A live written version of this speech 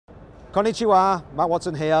Konnichiwa, Matt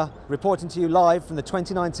Watson here, reporting to you live from the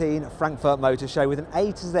 2019 Frankfurt Motor Show with an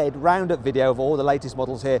A to Z roundup video of all the latest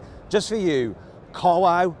models here, just for you,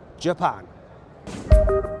 carwow, Japan.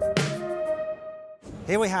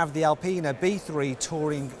 Here we have the Alpina B3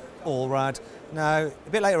 Touring Allrad. Now, a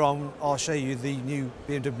bit later on, I'll show you the new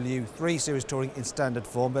BMW 3 Series Touring in standard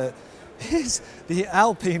form, but here's the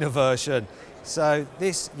Alpina version. So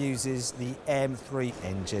this uses the M3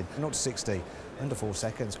 engine, 0 to 60, under 4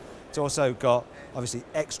 seconds. It's also got, obviously,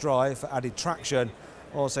 X-Drive for added traction.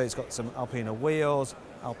 Also, it's got some Alpina wheels,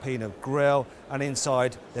 Alpina grille, and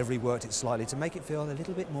inside they've reworked it slightly to make it feel a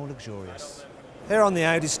little bit more luxurious. Here on the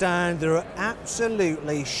Audi stand, there are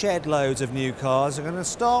absolutely shed loads of new cars. I'm going to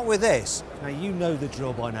start with this. Now, you know the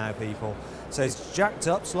drill by now, people. So it's jacked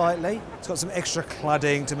up slightly. It's got some extra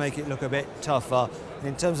cladding to make it look a bit tougher. And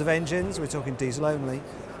in terms of engines, we're talking diesel only.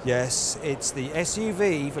 Yes, it's the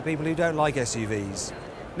SUV for people who don't like SUVs.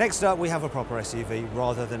 Next up, we have a proper SUV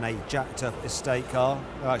rather than a jacked up estate car.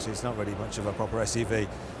 Well, actually, it's not really much of a proper SUV.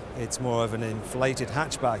 It's more of an inflated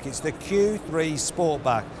hatchback. It's the Q3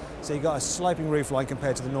 Sportback. So you've got a sloping roofline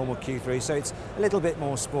compared to the normal Q3, so it's a little bit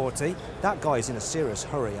more sporty. That guy's in a serious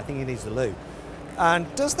hurry. I think he needs the loo. And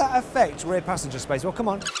does that affect rear passenger space? Well, come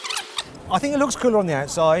on. I think it looks cooler on the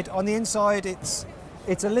outside. On the inside, it's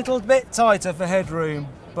a little bit tighter for headroom,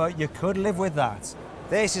 but you could live with that.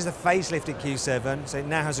 This is the facelifted Q7, so it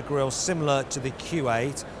now has a grille similar to the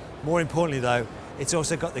Q8. More importantly though, it's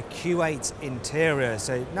also got the Q8 interior,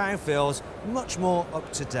 so it now feels much more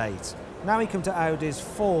up to date. Now we come to Audi's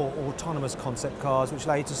 4 autonomous concept cars, which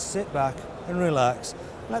allow you to sit back and relax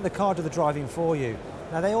and let the car do the driving for you.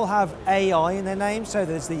 Now they all have AI in their name, so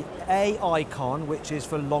there's the A-Icon, which is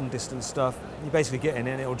for long distance stuff. You basically get in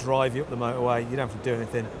it and it'll drive you up the motorway. You don't have to do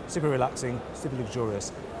anything. Super relaxing, super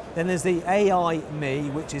luxurious. Then there's the AI Me,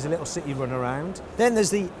 which is a little city run around. Then there's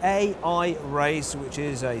the AI Race, which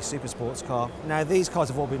is a super sports car. Now these cars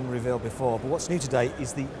have all been revealed before, but what's new today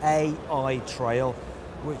is the AI Trail,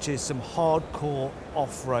 which is some hardcore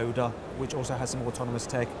off-roader, which also has some autonomous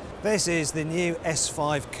tech. This is the new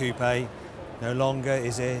S5 Coupe. No longer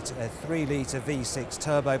is it a 3-litre V6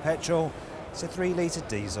 turbo petrol, it's a 3-litre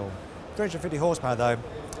diesel. 350 horsepower though.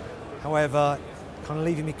 However, kind of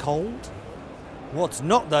leaving me cold. What's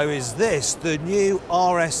not though is this, the new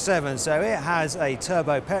RS7. So it has a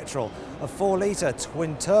turbo petrol, a 4-litre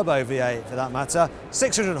twin turbo V8 for that matter,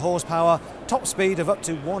 600 horsepower, top speed of up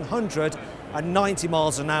to 190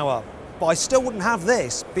 miles an hour. But I still wouldn't have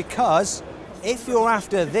this because if you're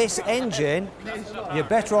after this engine, you're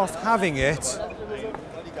better off having it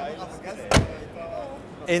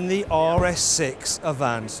in the RS6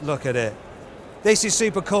 Avant. Look at it. This is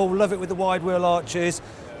super cool, love it with the wide wheel arches,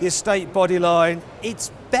 the estate bodyline.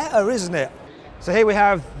 It's better, isn't it? So here we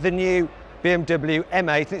have the new BMW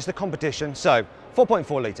M8, and it's the competition. So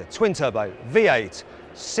 4.4 litre, twin turbo, V8,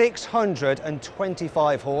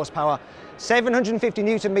 625 horsepower, 750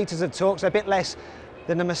 Newton meters of torque, so a bit less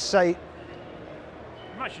than a Mercedes.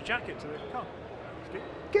 Match your jacket to the car.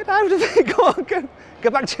 Get out of it, go on, go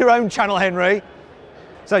back to your own channel, Henry.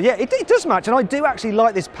 So yeah, it does match, and I do actually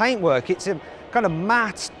like this paintwork. It's a kind of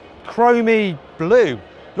matte, chromy blue.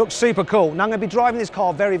 Looks super cool. Now I'm going to be driving this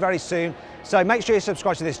car very, very soon, so make sure you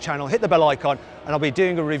subscribe to this channel, hit the bell icon, and I'll be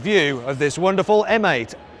doing a review of this wonderful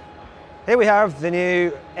M8. Here we have the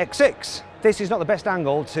new X6. This is not the best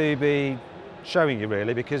angle to be showing you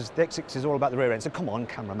really, because the X6 is all about the rear end, so come on,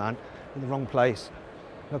 cameraman, in the wrong place.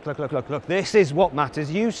 Look, look, look, look, look. This is what matters.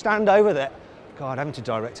 You stand over there. God, having to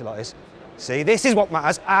direct it like this. See, this is what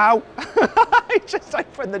matters. Ow! I just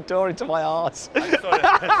opened the door into my arse.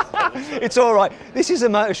 It's all right. This is a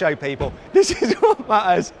motor show, people. This is what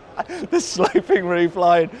matters. The sloping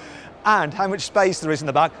roofline and how much space there is in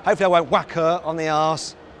the back. Hopefully I won't whack her on the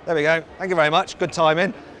arse. There we go. Thank you very much. Good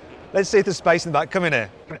timing. Let's see if there's space in the back. Come in here.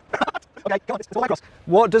 Okay, come on, it's all across.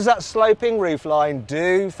 What does that sloping roofline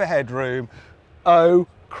do for headroom? Oh,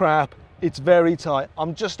 crap. It's very tight.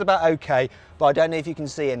 I'm just about okay, but I don't know if you can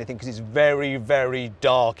see anything because it's very, very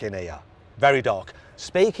dark in here. Very dark.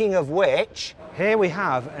 Speaking of which, here we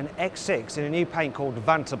have an X6 in a new paint called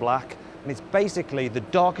Vanta Black, and it's basically the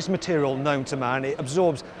darkest material known to man. It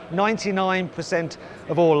absorbs 99%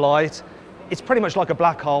 of all light. It's pretty much like a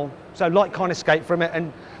black hole, so light can't escape from it,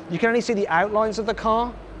 and you can only see the outlines of the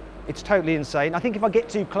car. It's totally insane. I think if I get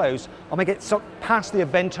too close, I may get past the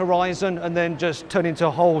event horizon and then just turn into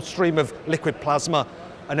a whole stream of liquid plasma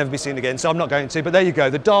and never be seen again. So I'm not going to, but there you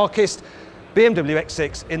go. The darkest BMW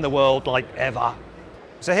X6 in the world, like ever.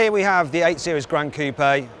 So here we have the 8 Series Grand Coupe,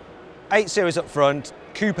 8 Series up front,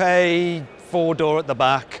 Coupe 4-door at the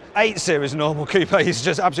back. 8 Series normal Coupe is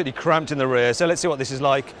just absolutely cramped in the rear. So let's see what this is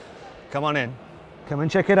like. Come on in. Come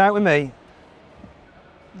and check it out with me.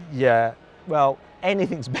 Yeah, well,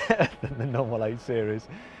 anything's better than the normal 8 Series.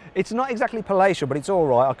 It's not exactly palatial, but it's all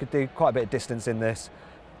right. I could do quite a bit of distance in this.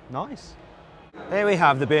 Nice. Here we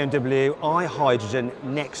have the BMW iHydrogen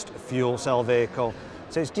Next fuel cell vehicle.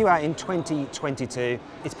 So it's due out in 2022.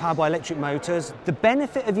 It's powered by electric motors. The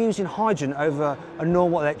benefit of using hydrogen over a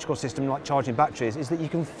normal electrical system like charging batteries is that you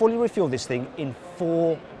can fully refuel this thing in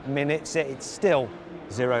 4 minutes. It's still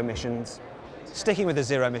zero emissions. Sticking with the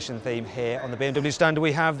zero emission theme here on the BMW stand,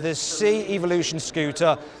 we have the C Evolution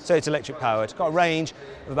scooter. So it's electric powered. It's got a range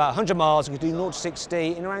of about 100 miles and can do 0 to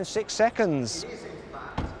 60 in around 6 seconds.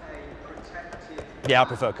 Yeah, I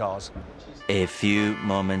prefer cars. A few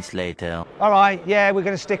moments later. All right, yeah, we're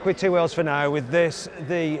going to stick with 2 wheels for now with this,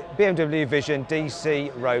 the BMW Vision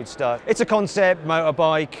DC Roadster. It's a concept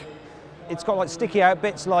motorbike. It's got like sticky out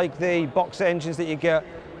bits like the box engines that you get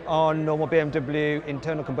on normal BMW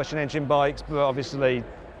internal combustion engine bikes, but obviously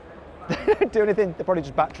they don't do anything, they're probably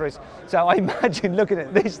just batteries. So I imagine looking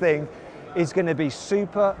at this thing is going to be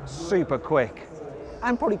super, super quick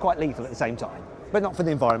and probably quite lethal at the same time, but not for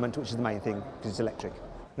the environment, which is the main thing because it's electric.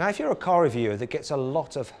 Now, if you're a car reviewer that gets a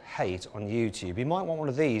lot of hate on YouTube, you might want one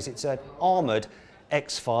of these. It's an armoured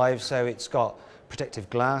X5, so it's got protective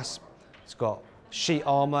glass, it's got sheet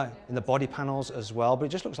armour in the body panels as well, but it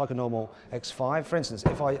just looks like a normal X5. For instance,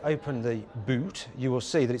 if I open the boot, you will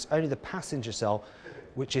see that it's only the passenger cell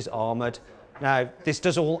which is armoured. Now, this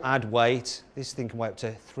does all add weight. This thing can weigh up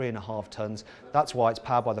to 3.5 tonnes. That's why it's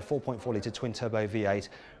powered by the 4.4 litre twin turbo V8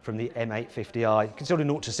 from the M850i. You can still do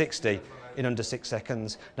 0 to 60 in under 6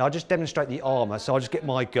 seconds. Now, I'll just demonstrate the armour, so I'll just get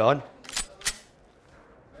my gun.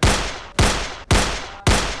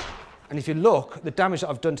 And if you look at the damage that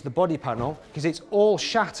I've done to the body panel, because it's all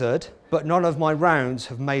shattered, but none of my rounds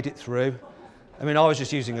have made it through. I mean, I was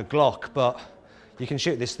just using a Glock, but you can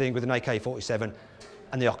shoot this thing with an AK-47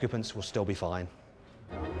 and the occupants will still be fine.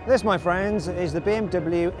 This, my friends, is the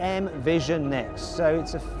BMW M Vision Next. So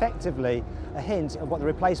it's effectively a hint of what the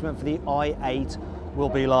replacement for the i8 will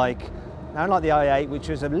be like. Now, unlike the i8, which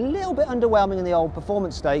was a little bit underwhelming in the old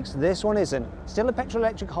performance stakes, this one isn't. Still a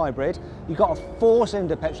petrol-electric hybrid. You've got a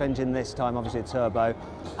 4-cylinder petrol engine this time, obviously a turbo,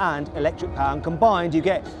 and electric power. And combined, you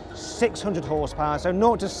get 600 horsepower, so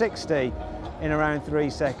 0 to 60 in around 3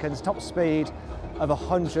 seconds. Top speed of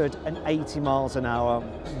 180 miles an hour,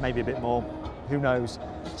 maybe a bit more. Who knows?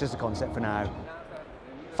 It's just a concept for now.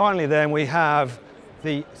 Finally, then, we have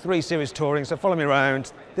the 3 Series Touring. So follow me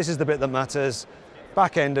around. This is the bit that matters.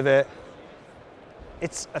 Back end of it.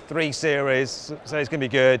 It's a 3 Series, so it's going to be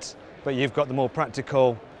good, but you've got the more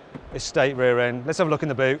practical estate rear end. Let's have a look in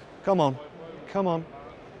the boot. Come on, come on.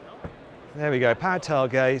 There we go, power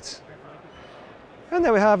tailgate. And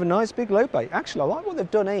there we have a nice big load bay. Actually, I like what they've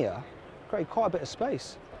done here. Created quite a bit of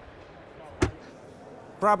space.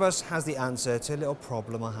 Brabus has the answer to a little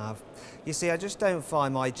problem I have. You see, I just don't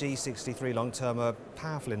find my G63 long-termer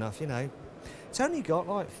powerful enough, you know. It's only got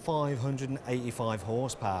like 585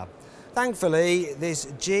 horsepower. Thankfully, this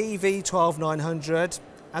GV12900,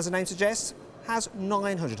 as the name suggests, has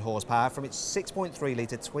 900 horsepower from its 6.3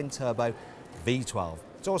 litre twin-turbo V12.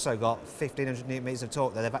 It's also got 1,500 newton metres of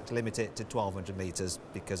torque, though they've had to limit it to 1,200 metres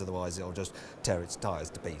because otherwise it'll just tear its tyres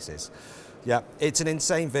to pieces. Yeah, it's an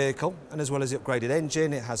insane vehicle, and as well as the upgraded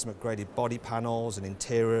engine, it has some upgraded body panels and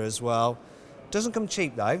interior as well. Doesn't come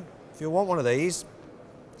cheap though. If you want one of these,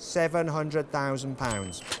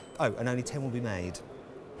 £700,000. Oh, and only 10 will be made.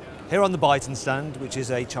 Here on the Byton stand, which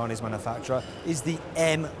is a Chinese manufacturer, is the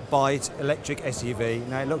M-Byte electric SUV.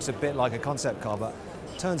 Now, it looks a bit like a concept car, but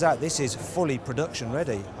turns out this is fully production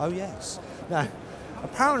ready. Oh, yes. Now,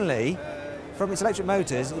 apparently, from its electric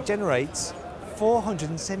motors, it generates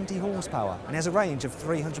 470 horsepower and has a range of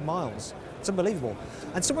 300 miles. It's unbelievable.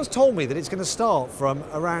 And someone's told me that it's going to start from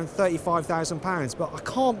around £35,000, but I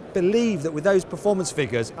can't believe that with those performance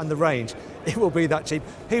figures and the range, it will be that cheap.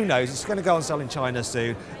 Who knows? It's going to go on sale in China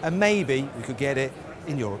soon, and maybe we could get it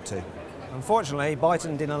in Europe too. Unfortunately,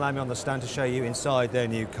 Byton didn't allow me on the stand to show you inside their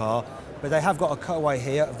new car, but they have got a cutaway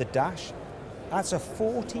here of the dash. That's a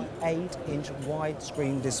 48-inch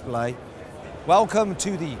widescreen display. Welcome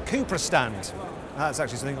to the Cupra stand. That's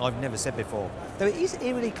actually something I've never said before, though it is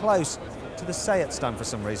eerily close to the Seat stand for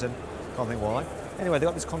some reason. Can't think why. Anyway, they've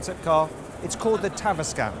got this concept car. It's called the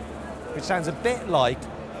Tavascan, which sounds a bit like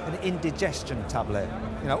an indigestion tablet.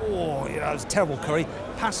 You know, oh, you know, it's a terrible curry.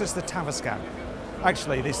 Pass us the Tavascan.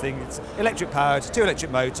 Actually, this thing, it's electric powered, 2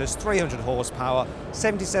 electric motors, 300 horsepower,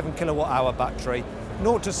 77 kilowatt hour battery,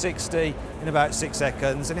 0 to 60 in about 6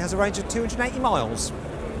 seconds, and it has a range of 280 miles.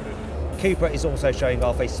 Cupra is also showing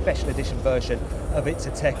off a special edition version of its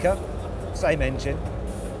Ateca. Same engine,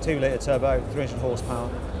 2-litre turbo, 300 horsepower,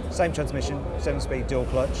 same transmission, 7-speed dual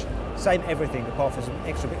clutch, same everything apart from some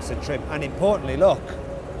extra bits of trim. And importantly, look,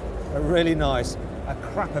 a really nice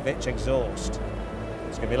Akrapovic exhaust.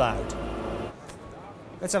 It's going to be loud.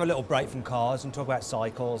 Let's have a little break from cars and talk about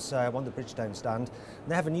cycles. I'm on the Bridgestone stand. And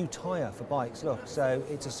they have a new tyre for bikes, look. So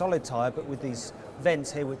it's a solid tyre, but with these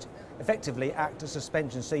vents here, which effectively act as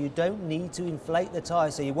suspension. So you don't need to inflate the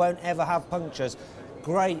tyre, so you won't ever have punctures.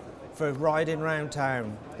 Great for riding around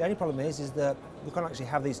town. The only problem is that we can't actually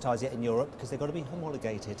have these tyres yet in Europe because they've got to be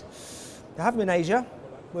homologated. They have them in Asia.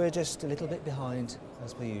 We're just a little bit behind,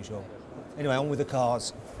 as per usual. Anyway, on with the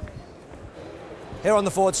cars. Here on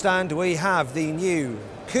the Ford stand, we have the new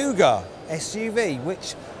Kuga SUV,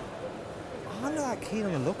 which I'm not that keen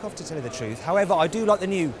on the look of, to tell you the truth. However, I do like the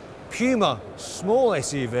new Puma small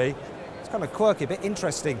SUV. It's kind of quirky, a bit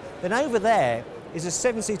interesting. Then over there is a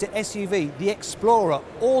 7-seater SUV, the Explorer,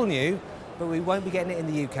 all new, but we won't be getting it in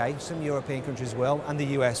the UK. Some European countries will, and the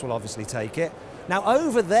US will obviously take it. Now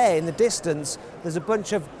over there in the distance, there's a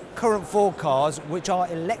bunch of current Ford cars which are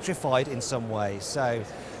electrified in some way. So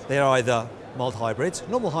they're either mild hybrids,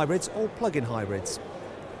 normal hybrids, or plug-in hybrids.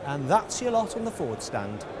 And that's your lot on the Ford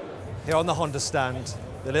stand. Here on the Honda stand,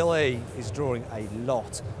 the little E is drawing a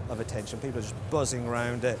lot of attention. People are just buzzing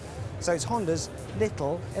around it. So it's Honda's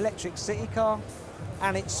little electric city car,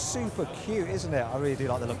 and it's super cute, isn't it? I really do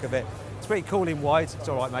like the look of it. It's pretty cool in white. It's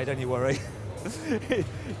all right, mate, don't you worry.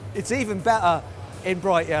 It's even better in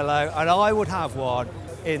bright yellow, and I would have one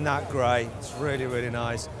in that grey. It's really, really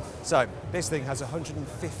nice. So this thing has a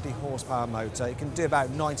 150 horsepower motor. It can do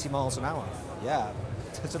about 90 miles an hour. Yeah,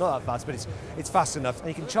 it's not that fast, but it's fast enough. And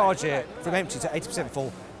you can charge it from empty to 80%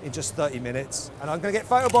 full in just 30 minutes. And I'm going to get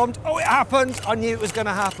photobombed. Oh, it happened. I knew it was going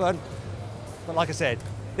to happen. But like I said,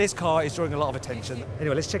 this car is drawing a lot of attention.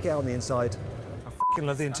 Anyway, let's check it out on the inside. I f***ing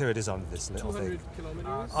love the interior design of this little thing.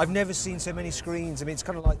 I've never seen so many screens. I mean, it's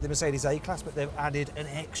kind of like the Mercedes A-Class, but they've added an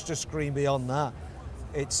extra screen beyond that.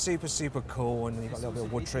 It's super, super cool, and you've got a little bit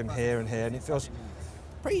of wood trim here, and it feels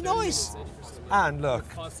pretty nice. And look,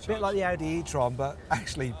 a bit like the Audi e-tron, but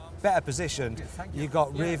actually better positioned. You've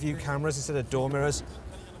got rear view cameras instead of door mirrors.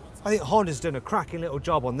 I think Honda's done a cracking little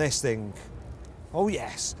job on this thing. Oh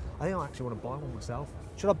yes, I think I actually want to buy one myself.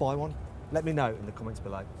 Should I buy one? Let me know in the comments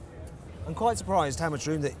below. I'm quite surprised how much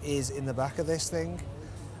room there is in the back of this thing.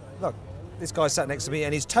 Look, this guy sat next to me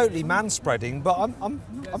and he's totally man-spreading, but I'm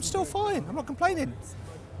still fine. I'm not complaining.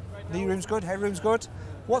 Knee room's good, headroom's good.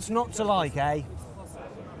 What's not to like, eh?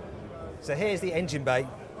 So here's the engine bay.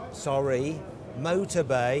 Sorry, motor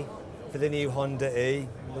bay for the new Honda E.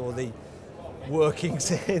 All the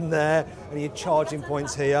workings in there, and your charging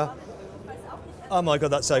points here. Oh my God,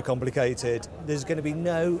 that's so complicated. There's going to be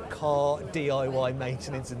no car DIY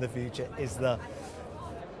maintenance in the future, is there?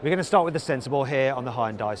 We're going to start with the sensible here on the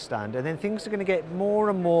Hyundai stand, and then things are going to get more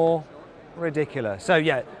and more ridiculous. So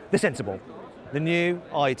yeah, the sensible. The new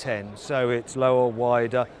i10, so it's lower,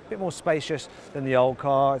 wider, a bit more spacious than the old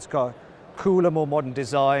car. It's got a cooler, more modern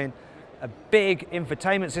design, a big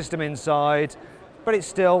infotainment system inside, but it's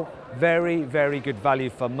still very, very good value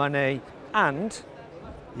for money, and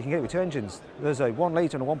you can get it with two engines. There's a 1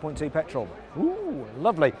 litre and a 1.2 petrol. Ooh,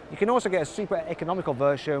 lovely. You can also get a super economical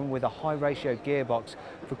version with a high ratio gearbox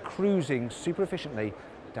for cruising super efficiently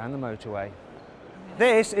down the motorway.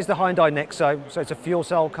 This is the Hyundai Nexo, so it's a fuel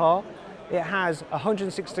cell car. It has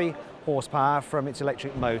 160 horsepower from its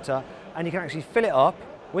electric motor, and you can actually fill it up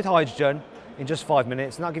with hydrogen in just 5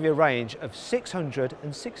 minutes, and that'll give you a range of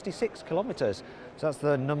 666 kilometres. So that's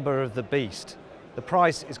the number of the beast. The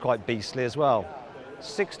price is quite beastly as well.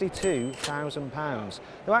 £62,000.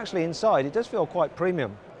 Though actually inside it does feel quite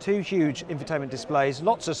premium. Two huge infotainment displays,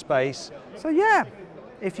 lots of space. So yeah,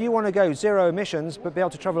 if you want to go zero emissions but be able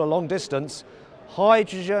to travel a long distance,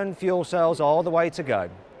 hydrogen fuel cells are the way to go.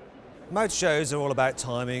 Motor shows are all about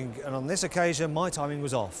timing, and on this occasion my timing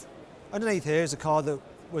was off. Underneath here is a car that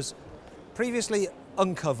was previously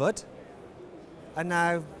uncovered and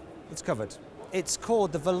now it's covered. It's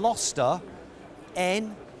called the Veloster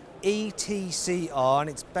NETCR, and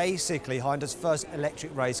it's basically Hyundai's first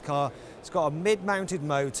electric race car. It's got a mid-mounted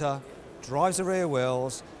motor, drives the rear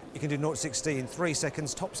wheels, you can do 0 to 60 in 3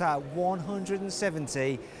 seconds, tops out at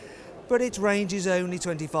 170. But its range is only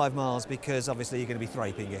 25 miles because obviously you're going to be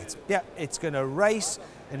thraping it. Yeah, it's going to race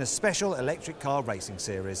in a special electric car racing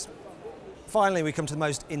series. Finally, we come to the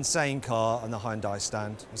most insane car on the Hyundai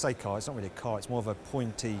stand. I say car, it's not really a car, it's more of a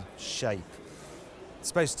pointy shape. It's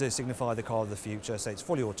supposed to signify the car of the future, so it's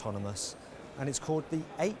fully autonomous. And it's called the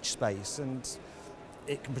H-Space, and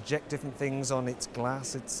it can project different things on its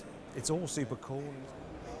glass. It's all super cool.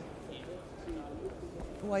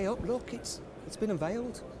 Way up, look, it's It's been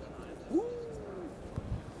unveiled. Ooh.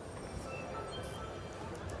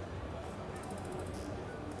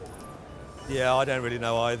 Yeah, I don't really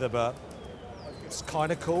know either, but it's kind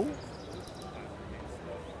of cool.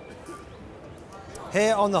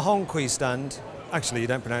 Here on the Hongqi stand, actually you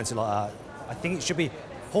don't pronounce it like that. I think it should be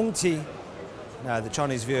Hongqi. Now the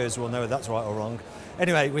Chinese viewers will know whether that's right or wrong.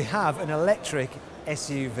 Anyway, we have an electric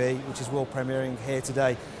SUV, which is world premiering here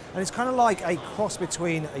today. And it's kind of like a cross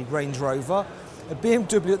between a Range Rover, a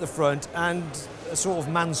BMW at the front, and a sort of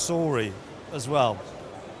Mansouri as well.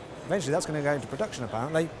 Eventually that's going to go into production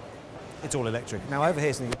apparently. It's all electric. Now over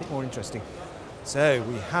here something a bit more interesting. So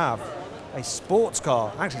we have a sports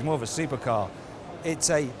car, actually it's more of a supercar. It's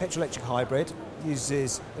a petrol-electric hybrid,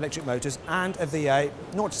 uses electric motors and a V8,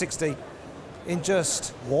 0 to 60 in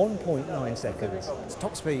just 1.9 seconds. It's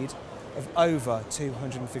top speed of over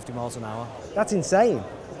 250 miles an hour. That's insane.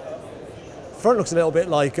 Front looks a little bit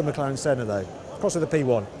like a McLaren Senna though, cross with a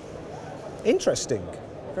P1. Interesting,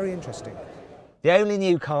 very interesting. The only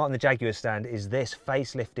new car on the Jaguar stand is this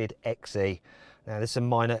facelifted XE. Now there's some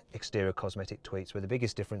minor exterior cosmetic tweaks, where the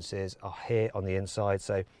biggest differences are here on the inside.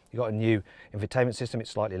 So you've got a new infotainment system,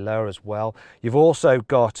 it's slightly lower as well. You've also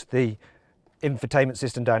got the infotainment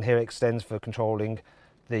system down here, extends for controlling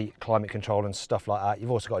the climate control and stuff like that.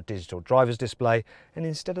 You've also got a digital driver's display, and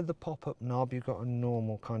instead of the pop-up knob, you've got a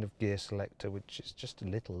normal kind of gear selector, which is just a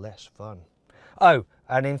little less fun. Oh,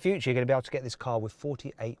 and in future you're going to be able to get this car with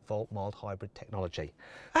 48-volt mild hybrid technology.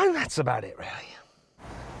 And that's about it really.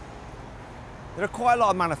 There are quite a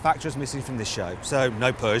lot of manufacturers missing from this show. So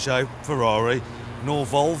no Peugeot, Ferrari, nor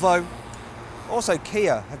Volvo. Also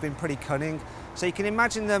Kia have been pretty cunning. So you can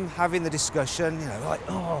imagine them having the discussion, you know, like,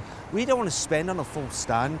 oh, we don't want to spend on a full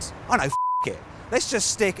stand. Oh no, f it. Let's just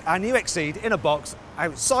stick our new Exceed in a box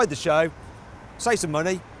outside the show, save some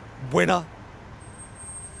money, winner.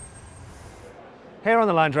 Here on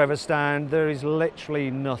the Land Rover stand, there is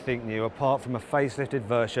literally nothing new apart from a facelifted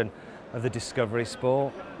version of the Discovery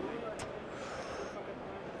Sport.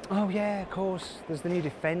 Oh yeah, of course, there's the new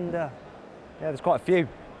Defender. Yeah, there's quite a few,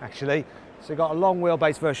 actually. So we've got a long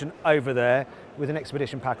wheelbase version over there with an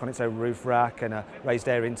Expedition pack on its own roof rack and a raised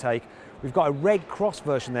air intake. We've got a Red Cross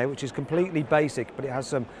version there, which is completely basic, but it has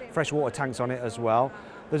some freshwater tanks on it as well.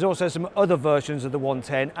 There's also some other versions of the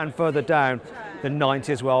 110 and further down the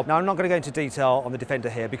 90 as well. Now I'm not going to go into detail on the Defender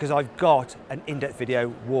here because I've got an in-depth video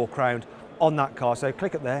walk around on that car. So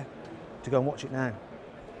click up there to go and watch it now.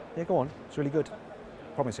 Yeah, go on, it's really good.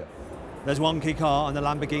 Promise you. There's one key car on the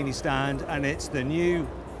Lamborghini stand and it's the new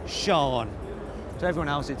Shan. To everyone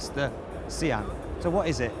else it's the Sian. So what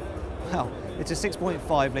is it? Well, it's a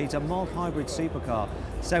 6.5 litre mild hybrid supercar.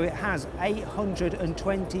 So it has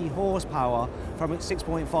 820 horsepower from its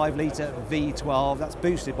 6.5 litre V12. That's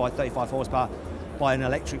boosted by 35 horsepower by an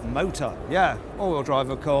electric motor. Yeah, all-wheel drive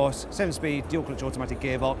of course, 7-speed dual-clutch automatic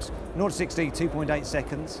gearbox, 0 to 60, 2.8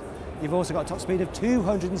 seconds. You've also got a top speed of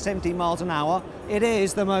 270 miles an hour. It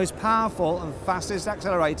is the most powerful and fastest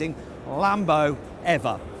accelerating Lambo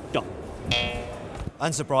ever done.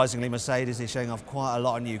 Unsurprisingly, Mercedes is showing off quite a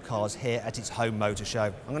lot of new cars here at its home motor show.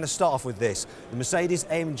 I'm going to start off with this, the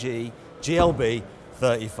Mercedes-AMG GLB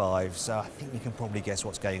 35. So I think you can probably guess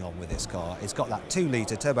what's going on with this car. It's got that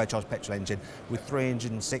 2-litre turbocharged petrol engine with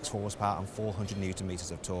 306 horsepower and 400 newton meters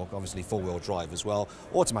of torque, obviously four-wheel drive as well.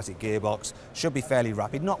 Automatic gearbox, should be fairly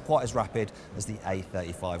rapid, not quite as rapid as the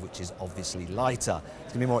A35, which is obviously lighter.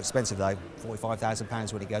 It's going to be more expensive though,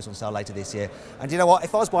 £45,000 when it goes on sale later this year. And you know what,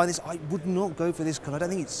 if I was buying this, I would not go for this colour. I don't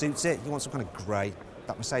think it suits it. You want some kind of grey.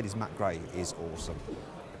 That Mercedes matte grey is awesome.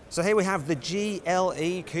 So here we have the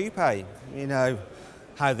GLE Coupe. You know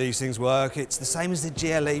how these things work. It's the same as the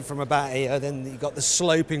GLE from about here, then you've got the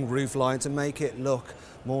sloping roofline to make it look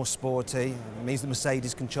more sporty. It means the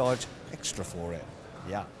Mercedes can charge extra for it.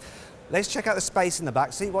 Yeah. Let's check out the space in the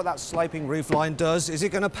back, see what that sloping roofline does. Is it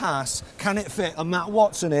going to pass? Can it fit a Matt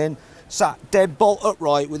Watson in, sat dead bolt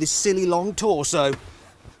upright with his silly long torso?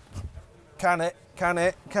 Can it? Can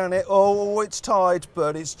it? Can it? Oh, it's tight,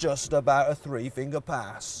 but it's just about a 3-finger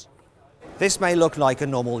pass. This may look like a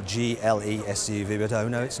normal GLE SUV, but oh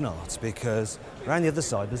no, it's not, because around the other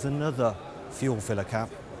side there's another fuel filler cap,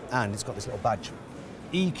 and it's got this little badge.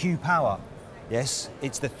 EQ Power. Yes,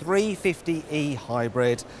 it's the 350e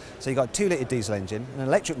hybrid. So you've got a 2-litre diesel engine, an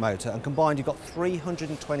electric motor, and combined you've got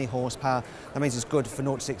 320 horsepower. That means it's good for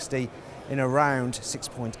 0 to 60 in around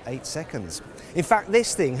 6.8 seconds. In fact,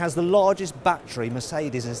 this thing has the largest battery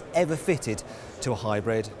Mercedes has ever fitted to a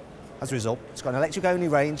hybrid. As a result, it's got an electric-only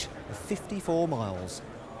range of 54 miles.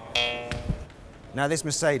 Now, this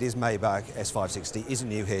Mercedes Maybach S560 isn't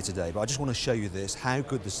new here today, but I just want to show you this, how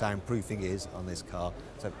good the soundproofing is on this car.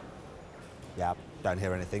 So, Yeah, don't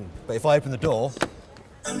hear anything. But if I open the door,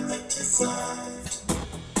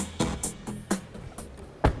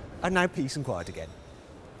 and now peace and quiet again.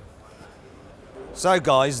 So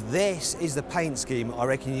guys, this is the paint scheme. I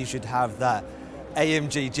reckon you should have that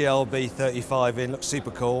AMG GLB 35 in, looks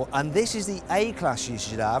super cool. And this is the A-Class you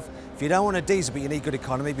should have if you don't want a diesel but you need good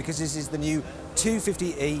economy, because this is the new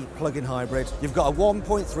 250e plug-in hybrid. You've got a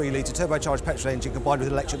 1.3 litre turbocharged petrol engine combined with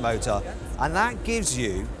an electric motor, and that gives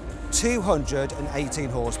you 218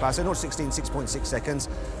 horsepower, so 0 to 16 6.6 seconds,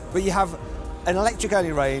 but you have an electric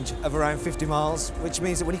only range of around 50 miles, which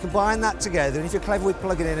means that when you combine that together, and if you're clever with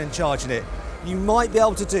plugging in and charging it, you might be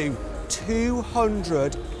able to do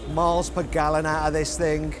 200 miles per gallon out of this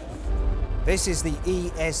thing. This is the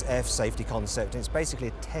ESF safety concept, and it's basically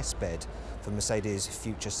a test bed for Mercedes'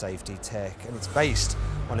 future safety tech, and it's based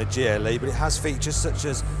on a GLE, but it has features such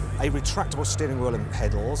as a retractable steering wheel and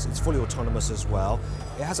pedals. It's fully autonomous as well.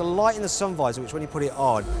 It has a light in the sun visor, which when you put it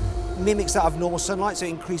on, mimics that of normal sunlight, so it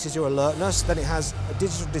increases your alertness. Then it has a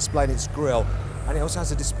digital display in its grille, and it also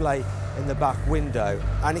has a display in the back window,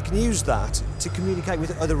 and it can use that to communicate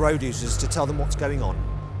with other road users to tell them what's going on.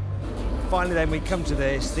 Finally then we come to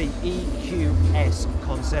this, the EQS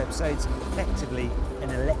concept, so it's effectively an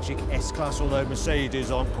electric S-Class, although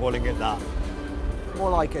Mercedes aren't calling it that. More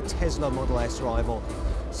like a Tesla Model S rival.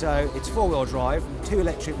 So it's four-wheel drive, 2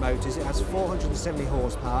 electric motors, it has 470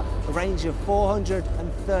 horsepower, a range of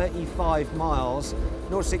 435 miles,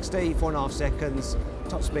 0 to 60, 4.5 seconds,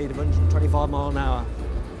 top speed of 125 miles an hour.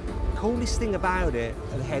 Coolest thing about it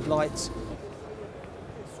are the headlights.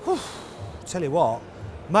 Whew. Tell you what,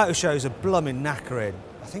 motor shows are blooming knackering.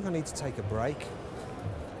 I think I need to take a break.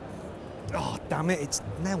 Oh, damn it, it's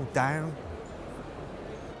nailed down.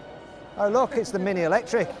 Oh look, it's the Mini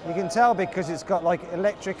Electric. You can tell because it's got like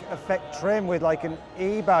electric effect trim with like an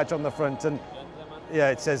E badge on the front, and yeah,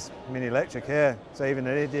 it says Mini Electric here, so even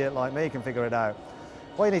an idiot like me can figure it out.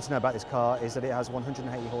 What you need to know about this car is that it has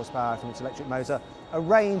 180 horsepower from its electric motor, a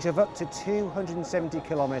range of up to 270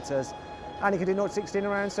 kilometres, and it can do 0 to 60 in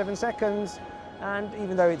around 7 seconds. And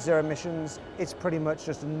even though it's zero emissions, it's pretty much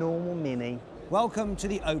just a normal Mini. Welcome to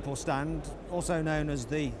the Opel stand, also known as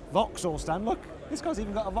the Vauxhall stand. Look, this car's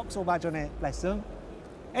even got a Vauxhall badge on it, bless them.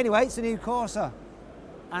 Anyway, it's a new Corsa,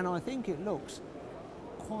 and I think it looks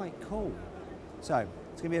quite cool. So,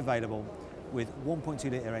 it's going to be available with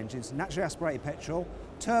 1.2 litre engines, naturally aspirated petrol,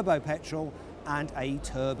 turbo petrol, and a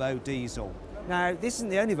turbo diesel. Now, this isn't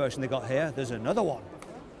the only version they got here, there's another one.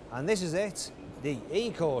 And this is it, the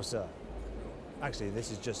e-Corsa. Actually, this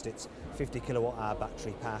is just its 50 kilowatt hour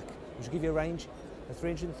battery pack, which will give you a range of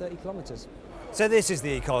 330 kilometres. So this is the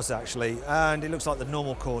e-Corsa actually, and it looks like the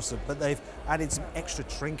normal Corsa, but they've added some extra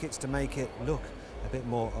trinkets to make it look a bit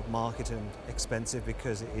more upmarket and expensive,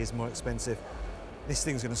 because it is more expensive. This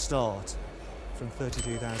thing's going to start from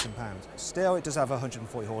 £32,000. Still, it does have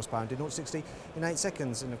 140 horsepower and did 0 to 60 in 8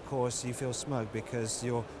 seconds, and of course you feel smug because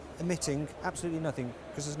you're emitting absolutely nothing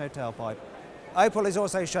because there's no tailpipe. Opel is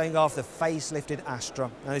also showing off the facelifted Astra.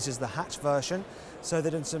 Now this is the hatch version, so they've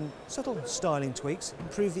done some subtle styling tweaks,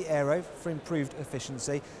 improved the aero for improved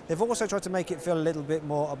efficiency. They've also tried to make it feel a little bit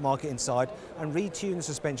more upmarket inside and retune the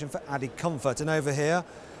suspension for added comfort. And over here,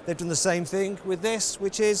 they've done the same thing with this,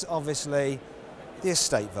 which is obviously the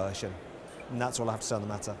estate version. And that's all I have to say on the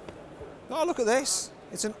matter. Oh, look at this.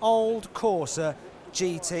 It's an old Corsa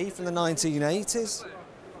GT from the 1980s.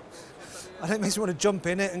 I think it makes me want to jump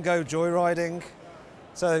in it and go joyriding.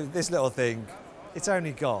 So this little thing, it's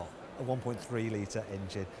only got a 1.3 litre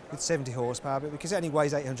engine with 70 horsepower, but because it only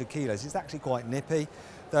weighs 800 kilos, it's actually quite nippy.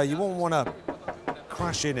 Though you wouldn't want to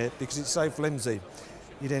crash in it because it's so flimsy.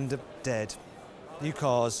 You'd end up dead. New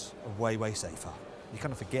cars are way, way safer. You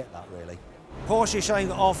kind of forget that, really. Porsche is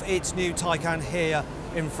showing off its new Taycan here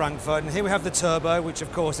in Frankfurt, and here we have the turbo, which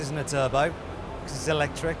of course isn't a turbo because it's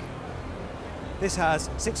electric. This has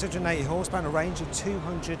 680 horsepower and a range of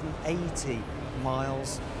 280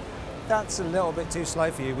 miles. That's a little bit too slow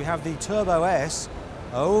for you. We have the Turbo S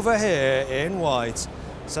over here in white.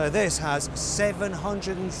 So this has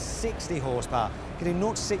 760 horsepower, getting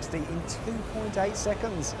 0 to 60 in 2.8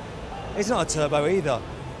 seconds. It's not a turbo either.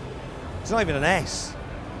 It's not even an S.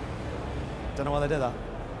 Don't know why they did that.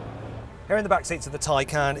 Here in the back seats of the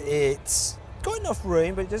Taycan, it's got enough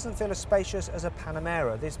room, but it doesn't feel as spacious as a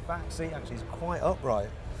Panamera. This back seat actually is quite upright.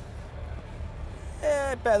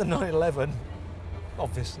 Yeah, better than 911,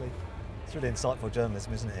 obviously. It's really insightful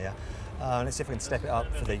journalism, isn't it, here? Let's see if we can step it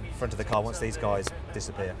up for the front of the car once these guys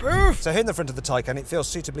disappear. So here in the front of the Taycan, it feels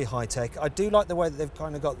suitably high-tech. I do like the way that they've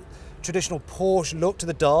kind of got traditional Porsche look to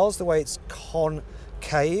the dials, the way it's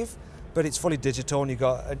concave, but it's fully digital, and you've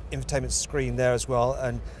got an infotainment screen there as well,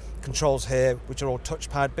 and controls here, which are all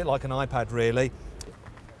touchpad, a bit like an iPad really.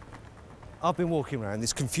 I've been walking around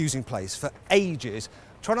this confusing place for ages,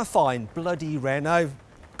 trying to find bloody Renault.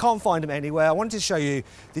 Can't find them anywhere. I wanted to show you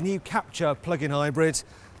the new Capture plug-in hybrid.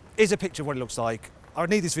 Here's a picture of what it looks like. I would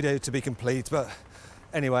need this video to be complete, but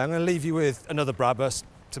anyway, I'm going to leave you with another Brabus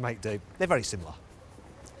to make do. They're very similar.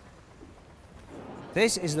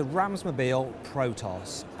 This is the Ramsmobile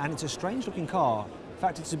Protos, and it's a strange looking car. In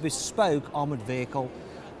fact, it's a bespoke armoured vehicle,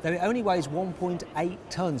 though it only weighs 1.8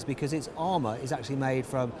 tonnes because its armour is actually made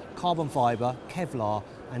from carbon fibre, Kevlar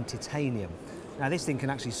and titanium. Now this thing can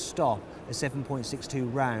actually stop a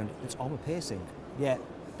 7.62 round. It's armour piercing, yet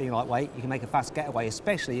being lightweight, you can make a fast getaway,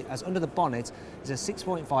 especially as under the bonnet is a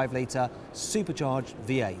 6.5 litre supercharged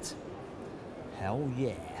V8. Hell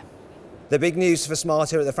yeah. The big news for Smart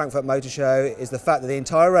here at the Frankfurt Motor Show is the fact that the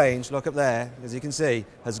entire range, look up there, as you can see,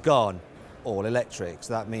 has gone all electric.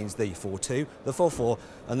 So that means the 4.2, the 4.4,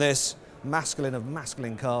 and this masculine of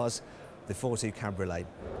masculine cars, the 4.2 Cabriolet.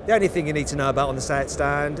 The only thing you need to know about on the Seat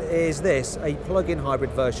stand is this, a plug-in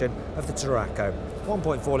hybrid version of the Tarraco.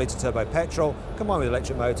 1.4 litre turbo petrol, combined with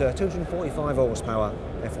electric motor, 245 horsepower,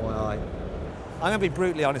 FYI. I'm going to be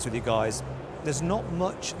brutally honest with you guys. There's not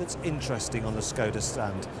much that's interesting on the Skoda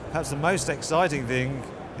stand. Perhaps the most exciting thing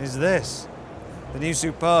is this, the new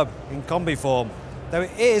Superb in combi form. Though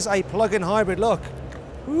it is a plug-in hybrid, look.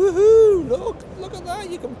 Woohoo, look at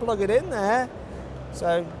that, you can plug it in there.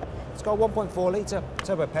 So it's got a 1.4 litre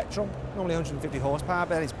turbo petrol, normally 150 horsepower,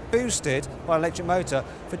 but then it's boosted by an electric motor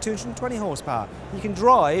for 220 horsepower. You can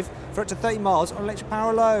drive for up to 30 miles on electric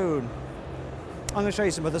power alone. I'm going to show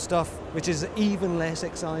you some other stuff, which is even less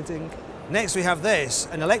exciting. Next we have this,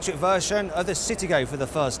 an electric version of the Citigo for the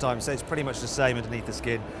first time, so it's pretty much the same underneath the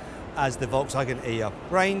skin as the Volkswagen e-up.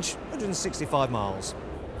 Range, 165 miles.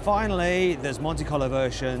 Finally, there's Monte Carlo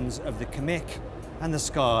versions of the Kamiq and the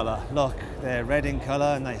Scala. Look, they're red in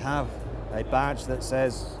colour and they have a badge that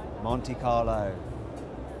says Monte Carlo.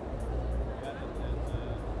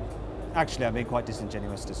 Actually, I'm being quite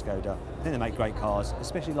disingenuous to Skoda. I think they make great cars,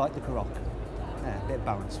 especially like the Karoq. Yeah, a bit of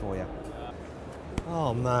balance for you.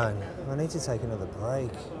 Oh man, I need to take another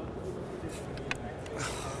break.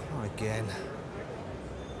 Not again.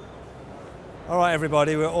 All right,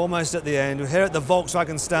 everybody, we're almost at the end. We're here at the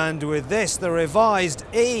Volkswagen stand with this, the revised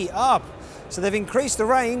e-up. So they've increased the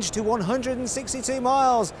range to 162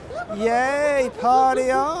 miles. Yay,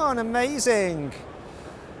 party on, amazing.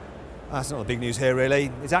 That's not the big news here,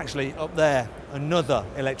 really. It's actually up there, another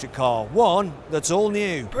electric car, one that's all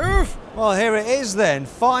new. Oof. Well, here it is then,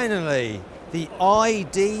 finally, the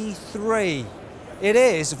ID.3. It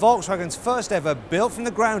is Volkswagen's first ever built from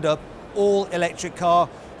the ground up all electric car.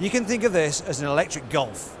 You can think of this as an electric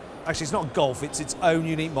Golf. Actually, it's not a Golf, it's its own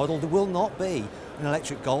unique model. There will not be an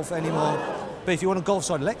electric Golf anymore. But if you want a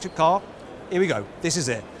Golf-side electric car, here we go, this is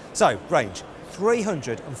it. So, range,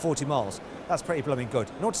 340 miles. That's pretty blooming good.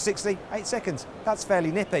 0 to 60, 8 seconds. That's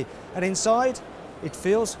fairly nippy. And inside, it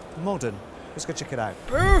feels modern. Let's go check it out.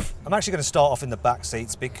 Oof. I'm actually going to start off in the back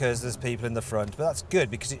seats because there's people in the front, but that's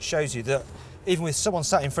good because it shows you that even with someone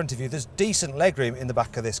sat in front of you, there's decent legroom in the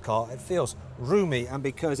back of this car. It feels roomy, and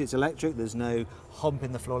because it's electric, there's no hump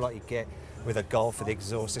in the floor like you get with a Golf for the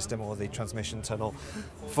exhaust system or the transmission tunnel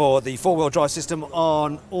for the four-wheel drive system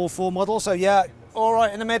on all four models. So yeah, all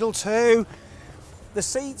right in the middle too. The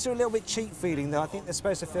seats are a little bit cheap feeling though. I think they're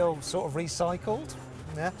supposed to feel sort of recycled.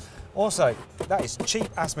 Yeah. Also, that is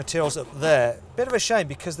cheap-ass materials up there. Bit of a shame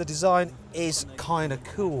because the design is kind of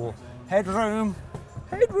cool.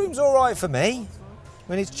 Headroom's all right for me.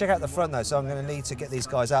 We need to check out the front though, so I'm going to need to get these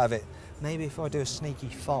guys out of it. Maybe if I do a sneaky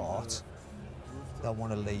fart, they'll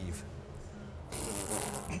want to leave.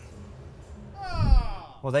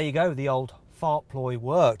 Well, there you go. The old fart ploy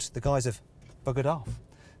worked. The guys have buggered off.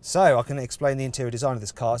 So I can explain the interior design of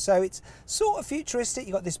this car. So it's sort of futuristic.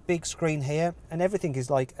 You've got this big screen here and everything is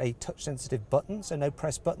like a touch sensitive button. So no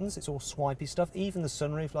press buttons. It's all swipey stuff. Even the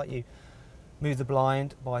sunroof, like you move the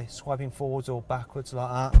blind by swiping forwards or backwards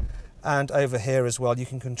like that. And over here as well, you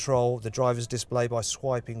can control the driver's display by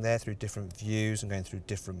swiping there through different views and going through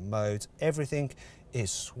different modes. Everything is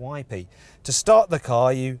swipey. To start the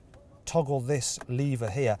car, you toggle this lever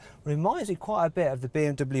here. Reminds me quite a bit of the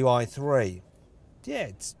BMW i3.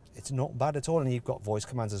 Yeah, it's not bad at all, and you've got voice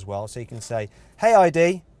commands as well, so you can say, "Hey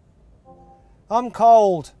ID, I'm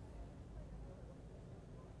cold."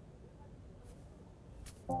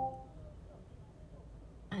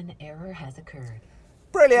 An error has occurred.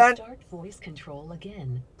 Brilliant. To start voice control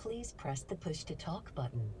again, please press the push to talk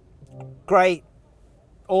button. Great.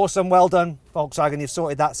 Awesome, well done, Volkswagen. You've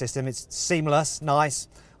sorted that system. It's seamless, nice.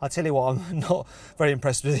 I'll tell you what, I'm not very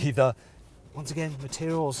impressed with either. once again,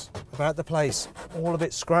 materials about the place, all a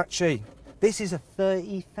bit scratchy. This is a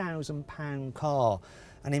 £30,000 car,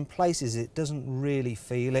 and in places it doesn't really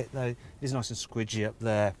feel it, though it is nice and squidgy up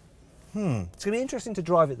there. It's going to be interesting to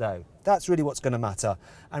drive it though. That's really what's going to matter,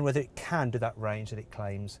 and whether it can do that range that it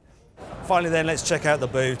claims. Finally then, let's check out the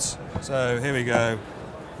boot. So here we go.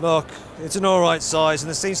 Look, it's an all right size, and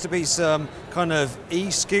there seems to be some kind of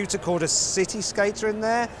e-scooter called a city skater in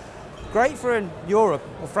there. Great for in Europe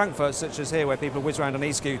or Frankfurt, such as here, where people whiz around on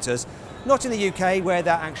e-scooters. Not in the UK, where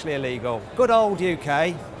they're actually illegal. Good old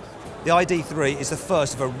UK. The ID3 is the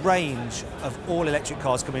first of a range of all-electric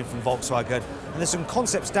cars coming from Volkswagen, and there's some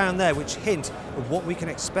concepts down there which hint at what we can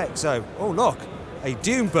expect. So, oh look, a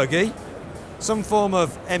dune buggy, some form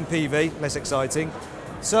of MPV, less exciting,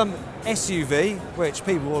 some SUV, which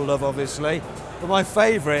people will love obviously, but my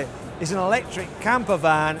favourite is an electric camper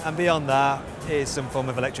van, and beyond that is some form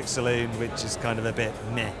of electric saloon, which is kind of a bit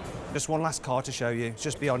meh. Just one last car to show you, it's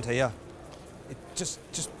just beyond here. It just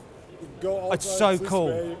Go it's so this cool.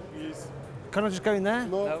 way, please. Can I just go in there?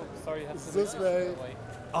 No, sorry, it's this way.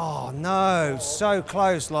 Oh no, so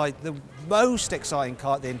close, like the most exciting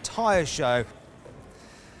car at the entire show.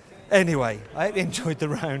 Anyway, I hope you enjoyed the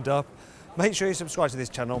roundup. Make sure you subscribe to this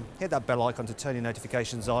channel, hit that bell icon to turn your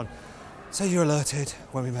notifications on so you're alerted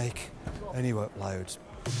when we make any uploads.